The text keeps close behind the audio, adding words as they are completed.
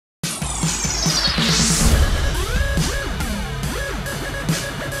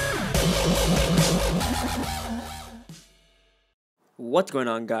What's going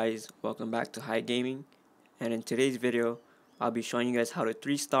on, guys? Welcome back to High Gaming, and in today's video I'll be showing you guys how to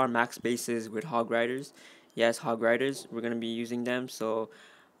 3-star max bases with HOG Riders. Yes, HOG Riders, we're gonna be using them, so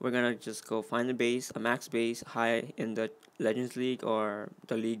we're gonna just go find a base, a max base high in the Legends League or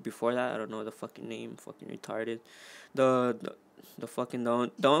the league before that. I don't know the fucking name, fucking retarded. The fucking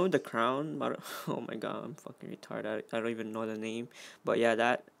the one with the crown, but oh my god, I'm fucking retarded. I don't even know the name, but yeah,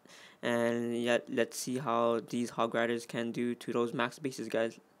 that. And yet let's see how these HOG Riders can do to those max bases,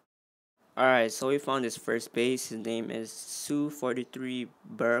 guys. Alright, so we found his first base. His name is Su43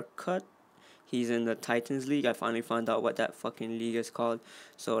 Burkut. He's in the Titans League. I finally found out what that fucking league is called.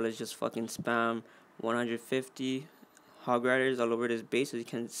 So let's just fucking spam 150 HOG Riders all over this base. As you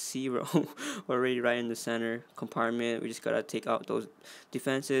can see, we're already right in the center compartment. We just gotta take out those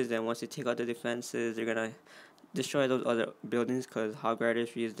defenses, and once you take out the defenses, they're gonna destroy those other buildings, because HOG Riders,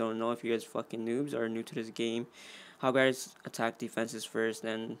 if you guys don't know, if you guys fucking noobs or new to this game, HOG Riders attack defenses first,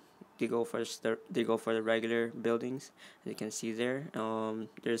 then they go for the regular buildings. As you can see there,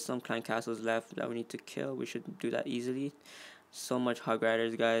 there's some clan castles left that we need to kill. We should do that easily. So much HOG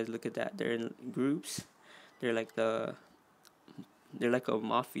Riders, guys. Look at that. They're in groups. They're like a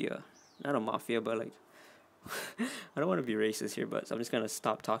mafia. Not a mafia, but like I don't want to be racist here, but so I'm just gonna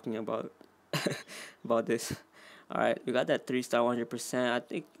stop talking about about this. Alright, we got that 3-star 100%. I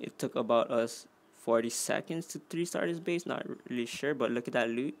think it took about us 40 seconds to 3-star this base. Not really sure, but look at that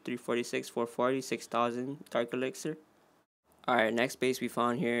loot. 346, 440, 6,000 Dark Elixir. Alright, next base we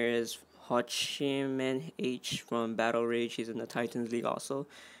found here is Hochiman H from Battle Rage. He's in the Titans League also.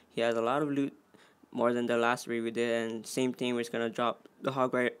 He has a lot of loot, more than the last raid we did, and same thing, we're just gonna drop the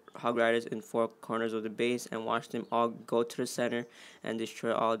HOG Riders in 4 corners of the base and watch them all go to the center and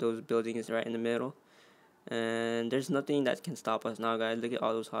destroy all those buildings right in the middle. And there's nothing that can stop us now, guys. Look at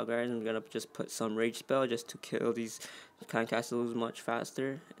all those HOG Riders. I'm gonna just put some rage spell just to kill these clan castles much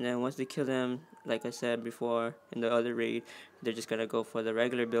faster, and then once they kill them, like I said before in the other raid, they're just gonna go for the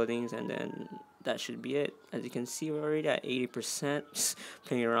regular buildings, and then that should be it. As you can see, we're already at 80%. Just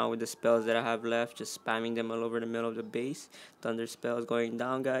playing around with the spells that I have left, just spamming them all over the middle of the base. Thunder spells going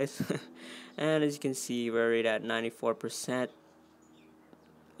down, guys. And as you can see, we're already at 94%,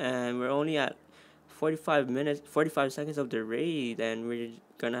 and we're only at 45 seconds of the raid, and we're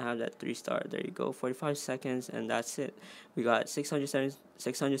gonna have that 3-star. There you go, 45 seconds, and that's it. We got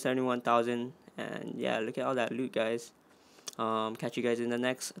 671,000, and yeah, look at all that loot, guys. Catch you guys in the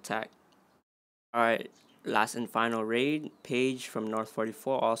next attack. Alright, last and final raid. Paige from North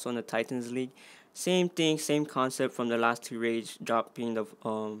 44, also in the Titans League. Same thing, same concept from the last 2 raids, dropping the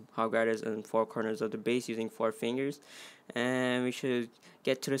HOG Riders in 4 corners of the base using 4 fingers. And we should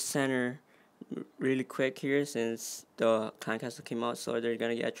get to the center really quick here, since the clan castle came out, so they're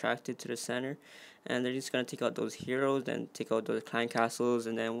gonna get attracted to the center, and they're just gonna take out those heroes, then take out those clan castles,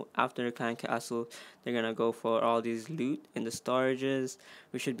 and then after the clan castle, they're gonna go for all these loot in the storages.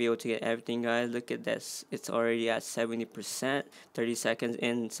 We should be able to get everything, guys. Look at this, it's already at 70%. 30 seconds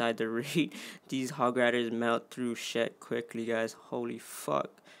inside the raid. These HOG Riders melt through shit quickly, guys. Holy fuck.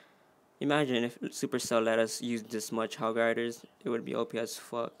 Imagine if Supercell let us use this much HOG Riders. It would be OP as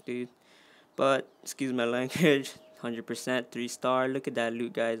fuck, dude. But excuse my language. 100% 3-star. Look at that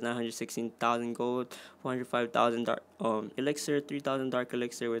loot, guys. 916,000 gold, 405,000 dark elixir, 3,000 dark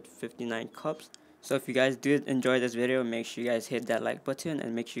elixir with 59 cups. So if you guys did enjoy this video, make sure you guys hit that like button,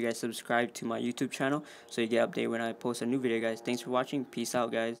 and make sure you guys subscribe to my YouTube channel so you get updated when I post a new video, guys. Thanks for watching. Peace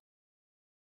out, guys.